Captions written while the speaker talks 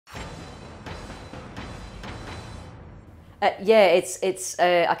Yeah, it's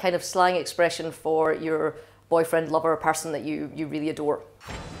a kind of slang expression for your boyfriend, lover, person that you really adore.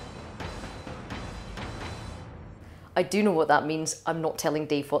 I do know what that means. I'm not telling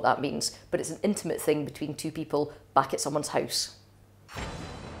Dave what that means, but it's an intimate thing between two people back at someone's house.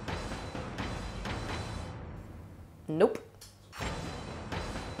 Nope.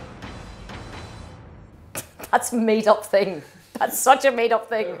 That's a made-up thing. That's such a made-up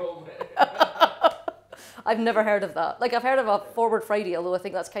thing. I've never heard of that. Like, I've heard of a Forward Friday, although I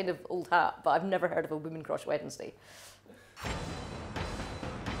think that's kind of old hat, but I've never heard of a Women Crush Wednesday.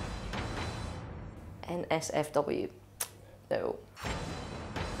 NSFW. No.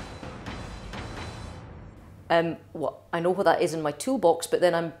 Well, I know what that is in my toolbox, but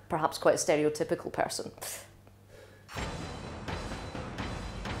then I'm perhaps quite a stereotypical person.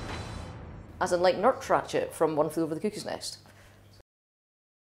 As in, like, Nurse Ratchet from One Flew Over the Cuckoo's Nest.